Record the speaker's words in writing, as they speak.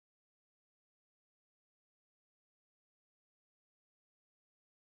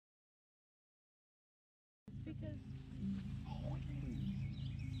because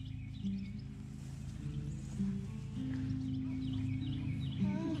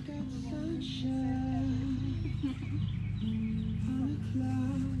I've got sunshine on a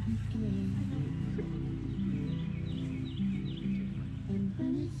cloudy day, and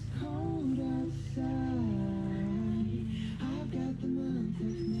when it's cold outside, I've got the month of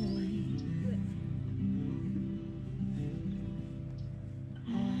May.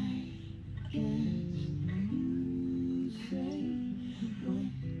 I guess you say what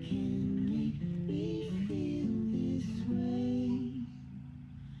can make me feel this way,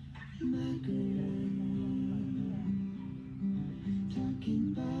 my girl. Talking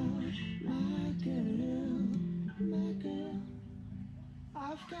about my girl, my girl.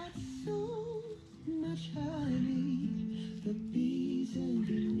 I've got so much honey, the bees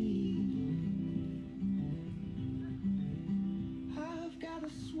underneath. I've got a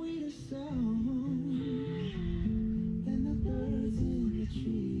sweeter song than the birds in the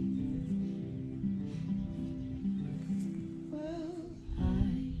trees. Well, I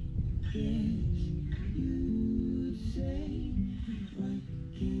guess you'd say, what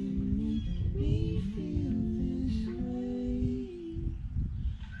can make me feel this way,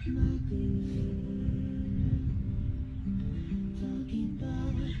 my girl? Talking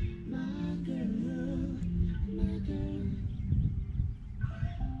about my girl, my girl.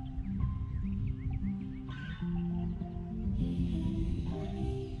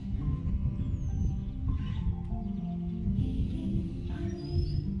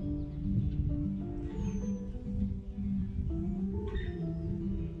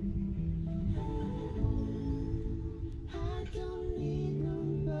 I don't need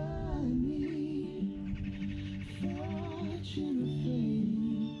nobody, fortune or fame.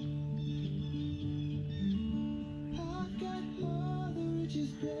 I've got all the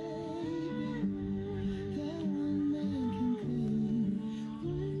riches, baby, that one man can claim,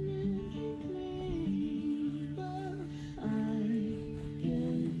 one man can claim. But I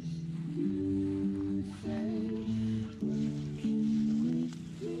guess you'd say, what can make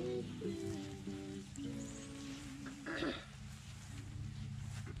me feel this way?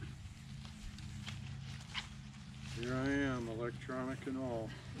 Here I am, electronic and all.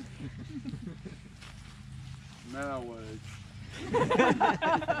 Now wedge.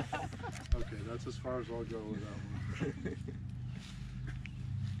 Okay, that's as far as I'll go with that one.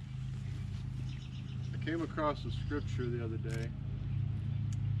 I came across a scripture the other day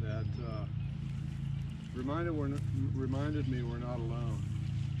that reminded me we're not alone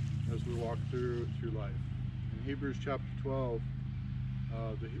as we walk through life. In Hebrews chapter 12,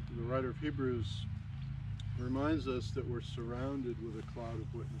 the writer of Hebrews reminds us that we're surrounded with a cloud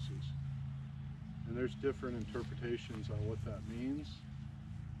of witnesses. And there's different interpretations on what that means,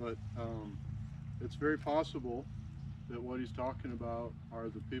 but it's very possible that what he's talking about are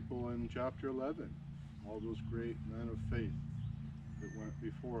the people in chapter 11, all those great men of faith that went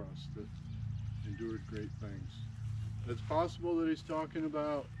before us, that endured great things. It's possible that he's talking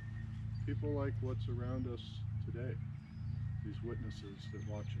about people like what's around us today, these witnesses that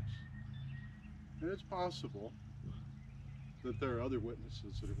watch us. And it's possible that there are other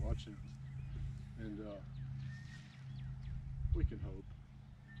witnesses that are watching us. And we can hope.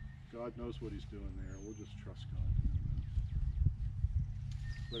 God knows what he's doing there. We'll just trust God.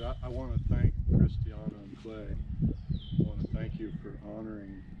 But I want to thank Christiana and Clay. I want to thank you for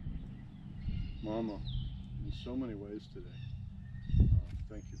honoring Mama in so many ways today.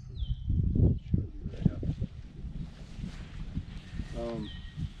 Thank you for that. She would be very happy.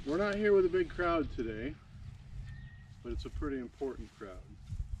 We're not here with a big crowd today, but it's a pretty important crowd.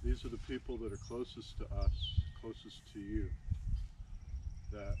 These are the people that are closest to us, closest to you,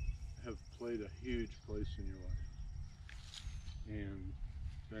 that have played a huge place in your life and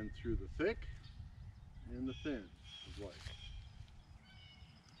been through the thick and the thin of life.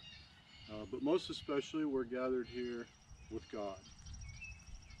 But most especially, we're gathered here with God,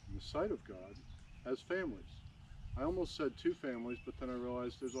 in the sight of God, as families. I almost said two families, but then I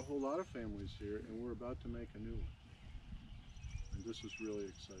realized there's a whole lot of families here, and we're about to make a new one. And this is really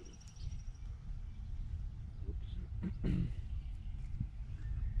exciting. Oops.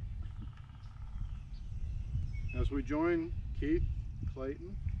 As we join Keith,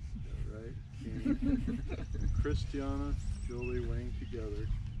 Clayton, right, and Christiana, Julie, Wayne together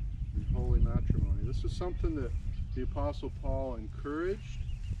in holy matrimony. This is something that the Apostle Paul encouraged,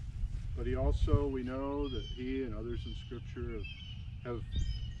 but he also, we know that he and others in Scripture have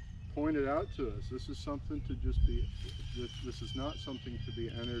pointed out to us. This is something to just be, this is not something to be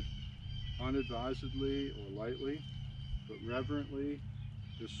entered unadvisedly or lightly, but reverently,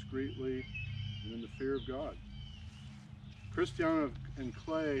 discreetly, and in the fear of God. Christiana and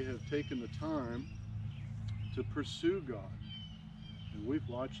Clay have taken the time to pursue God, and we've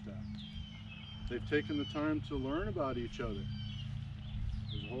watched that. They've taken the time to learn about each other.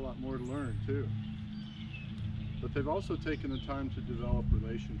 There's a whole lot more to learn too. But they've also taken the time to develop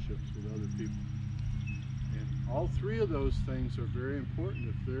relationships with other people. And all three of those things are very important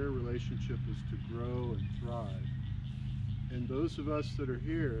if their relationship is to grow and thrive. And those of us that are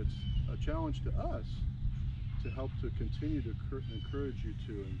here, it's a challenge to us to help to continue to encourage you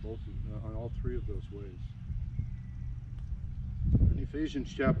to on all three of those ways. In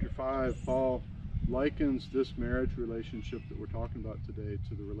Ephesians chapter 5, Paul likens this marriage relationship that we're talking about today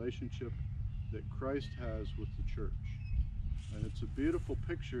to the relationship that Christ has with the church. And it's a beautiful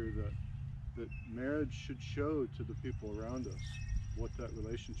picture that marriage should show to the people around us, what that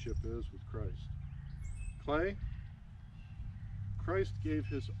relationship is with Christ. Clay, Christ gave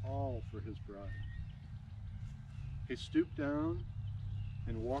his all for his bride. He stooped down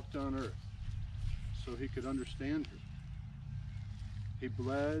and walked on earth so he could understand her. He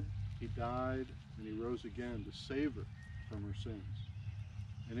bled, he died, and he rose again to save her from her sins.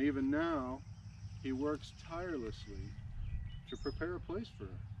 And even now, he works tirelessly to prepare a place for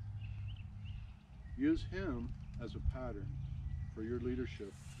her. Use him as a pattern for your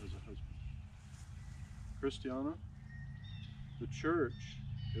leadership as a husband. Christiana, the church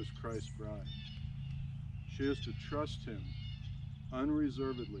is Christ's bride. She is to trust him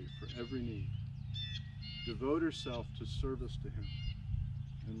unreservedly for every need, devote herself to service to him,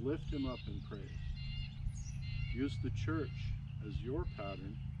 and lift him up in praise. Use the church as your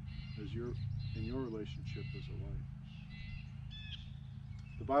pattern in your relationship as a wife.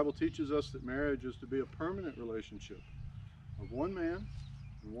 The Bible teaches us that marriage is to be a permanent relationship of one man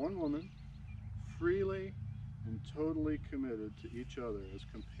and one woman, freely and totally committed to each other as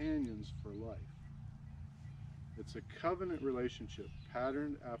companions for life. It's a covenant relationship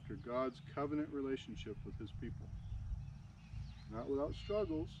patterned after God's covenant relationship with his people. Not without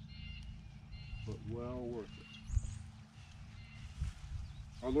struggles, but well worth it.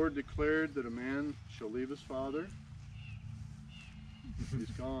 Our Lord declared that a man shall leave his father.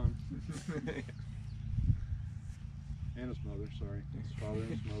 He's gone. And his mother, sorry. His father and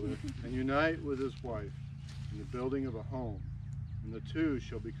his mother. And unite with his wife in the building of a home. And the two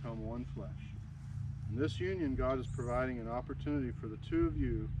shall become one flesh. In this union, God is providing an opportunity for the two of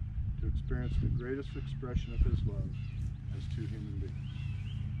you to experience the greatest expression of his love as two human beings.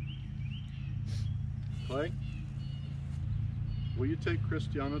 Clay, will you take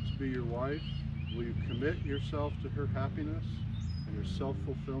Christiana to be your wife? Will you commit yourself to her happiness and her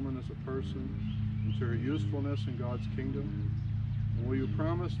self-fulfillment as a person, and to her usefulness in God's kingdom? And will you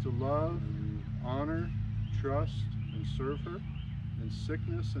promise to love, honor, trust, and serve her in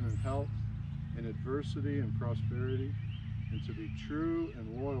sickness and in health, in adversity and prosperity, and to be true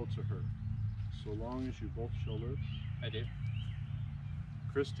and loyal to her, so long as you both shall live? I do.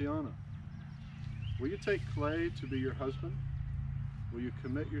 Christiana, will you take Clay to be your husband? Will you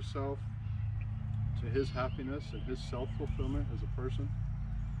commit yourself to his happiness and his self-fulfillment as a person,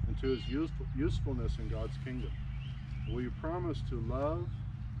 and to his usefulness in God's kingdom? Will you promise to love,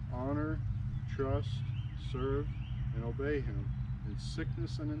 honor, trust, serve, and obey him in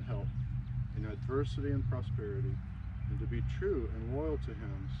sickness and in health, in adversity and prosperity, and to be true and loyal to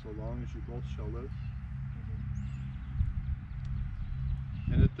him so long as you both shall live?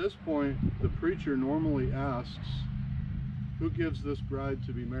 And at this point, the preacher normally asks, who gives this bride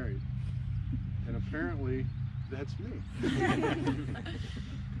to be married? And apparently, that's me. You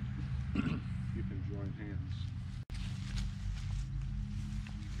can join hands.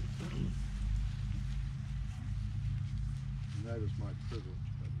 And that is my privilege.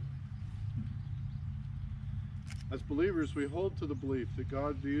 As believers, we hold to the belief that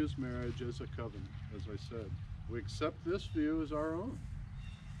God views marriage as a covenant, as I said. We accept this view as our own.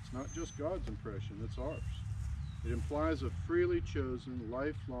 It's not just God's impression, it's ours. It implies a freely chosen,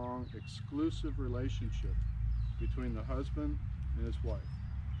 lifelong, exclusive relationship between the husband and his wife.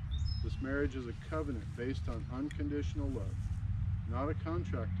 This marriage is a covenant based on unconditional love, not a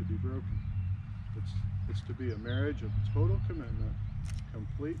contract to be broken. It's to be a marriage of total commitment,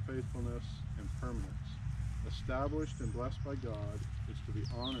 complete faithfulness, and permanence. Established and blessed by God, it's to be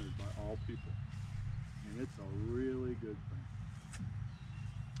honored by all people. And it's a really good thing.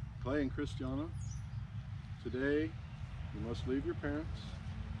 Clay and Christiana, today you must leave your parents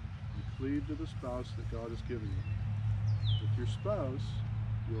and cleave to the spouse that God has given you. With your spouse,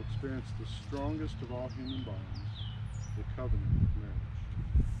 you'll experience the strongest of all human bonds, the covenant of marriage.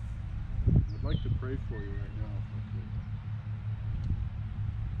 I'd like to pray for you right now, if I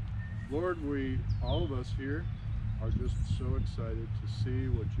could. Lord, all of us here, are just so excited to see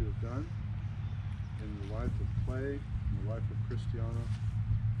what you have done in the life of Clay and the life of Christiana,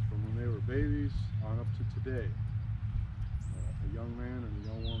 from when they were babies on up to today. A young man and a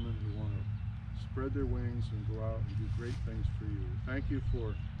young woman who want to spread their wings and go out and do great things for you. Thank you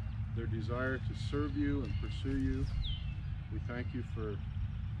for their desire to serve you and pursue you. We thank you for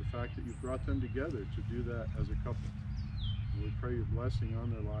the fact that you've brought them together to do that as a couple. And we pray your blessing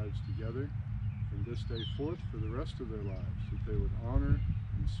on their lives together from this day forth for the rest of their lives, that they would honor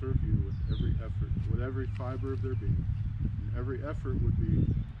and serve you with every effort, with every fiber of their being. And every effort would be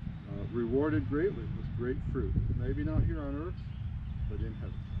rewarded greatly with great fruit. Maybe not here on earth, but in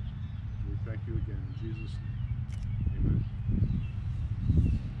heaven. We thank you again in Jesus' name. Amen.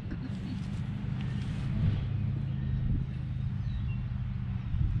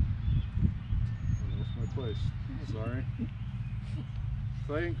 I lost my place. Sorry.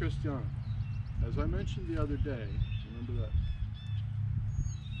 Clay and Christiana, as I mentioned the other day, remember that?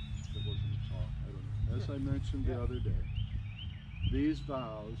 That wasn't a talk, I don't know. As I mentioned the other day, these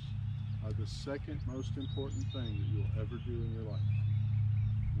vows are the second most important thing that you'll ever do in your life.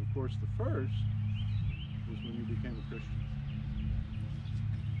 And of course, the first was when you became a Christian.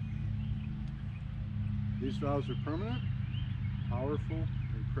 These vows are permanent, powerful,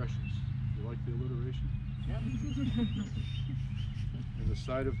 and precious. You like the alliteration? Yep. In the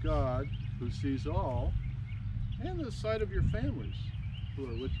sight of God, who sees all, and the sight of your families who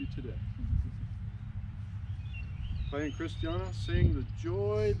are with you today. Clay and Christiana, seeing the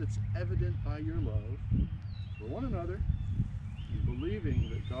joy that's evident by your love for one another, and believing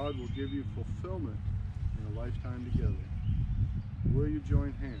that God will give you fulfillment in a lifetime together. Will you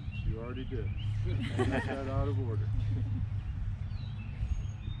join hands? You already did. I got that out of order.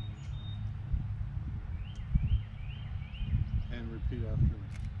 And repeat after me.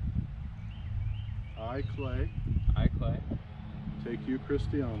 I, Clay, take you,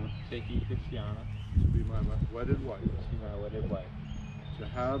 Christiana, to be my wedded wife, to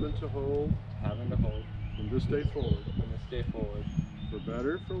have and to hold, from this day forward, for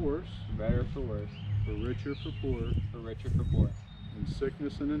better, for worse, for richer, for poorer, in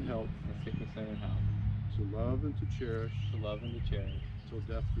sickness and in health, to love and to cherish, till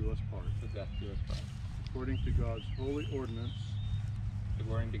death do us part, according to God's holy ordinance.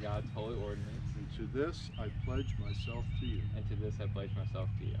 And to this I pledge myself to you.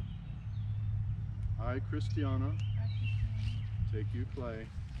 I, Christiana, take you, Clay,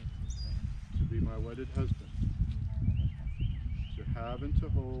 to be my wedded husband, to have and to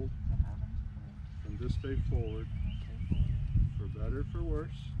hold, from this day forward, for better, for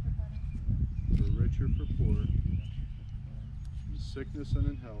worse, for richer, for poorer, in sickness and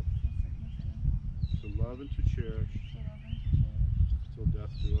in health, to love and to cherish, till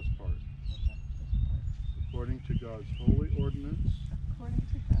death do us part, according to God's holy ordinance.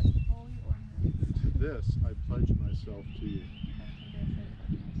 To this I pledge myself to you.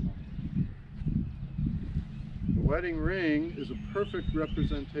 The wedding ring is a perfect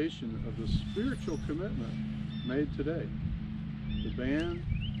representation of the spiritual commitment made today. The band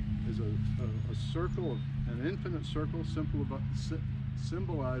is a circle, an infinite circle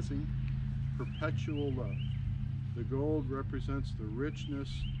symbolizing perpetual love. The gold represents the richness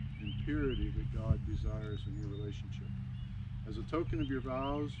and purity that God desires in your relationship. As a token of your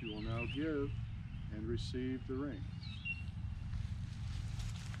vows, you will now give and receive the ring.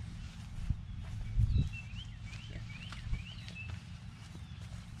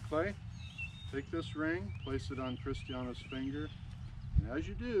 Clay, take this ring, place it on Christiana's finger, and as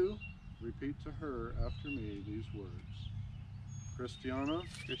you do, repeat to her after me these words. Christiana,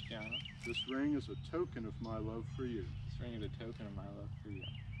 this ring is a token of my love for you.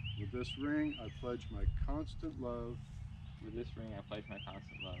 With this ring, I pledge my constant love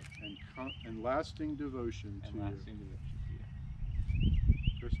and lasting devotion to you.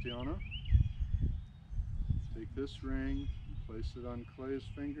 Christiana, take this ring and place it on Clay's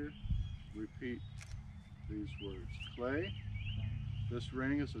finger. Repeat these words. Clay, this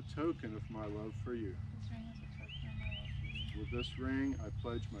ring is a token of my love for you. With this ring, I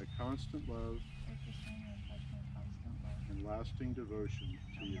pledge my constant love and lasting devotion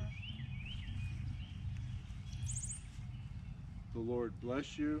to you. The Lord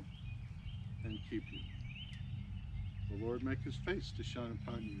bless you and keep you. The Lord make his face to shine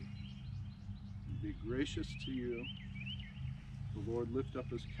upon you and be gracious to you. The Lord lift up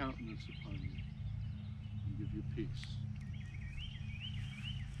his countenance upon you and give you peace.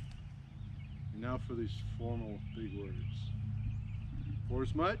 And now for these formal big words. For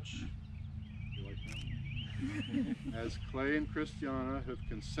as much, you like that one? as Clay and Christiana have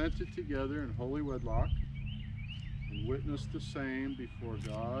consented together in holy wedlock and witnessed the same before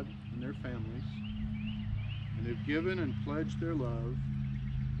God and their families, and have given and pledged their love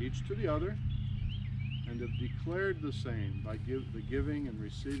each to the other, and have declared the same by the giving and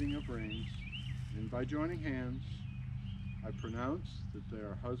receiving of rings, and by joining hands, I pronounce that they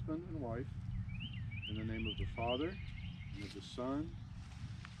are husband and wife in the name of the Father, and of the Son,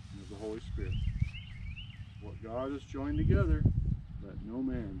 and of the Holy Spirit. What God has joined together, let no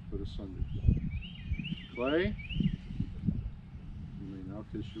man put asunder. Clay, you may now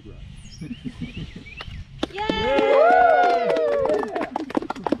kiss your bride.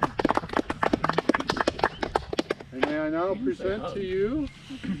 And may I now present to you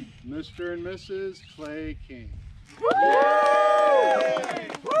Mr. and Mrs. Clay King.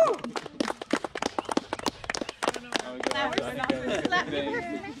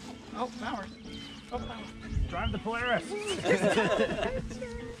 Oh, flowers. Oh, flowers. Drive the Polaris.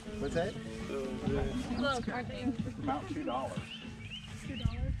 What's that? Look, aren't they? About $2. $2?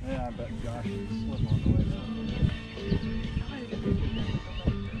 Yeah, I bet Josh is slim on the way down.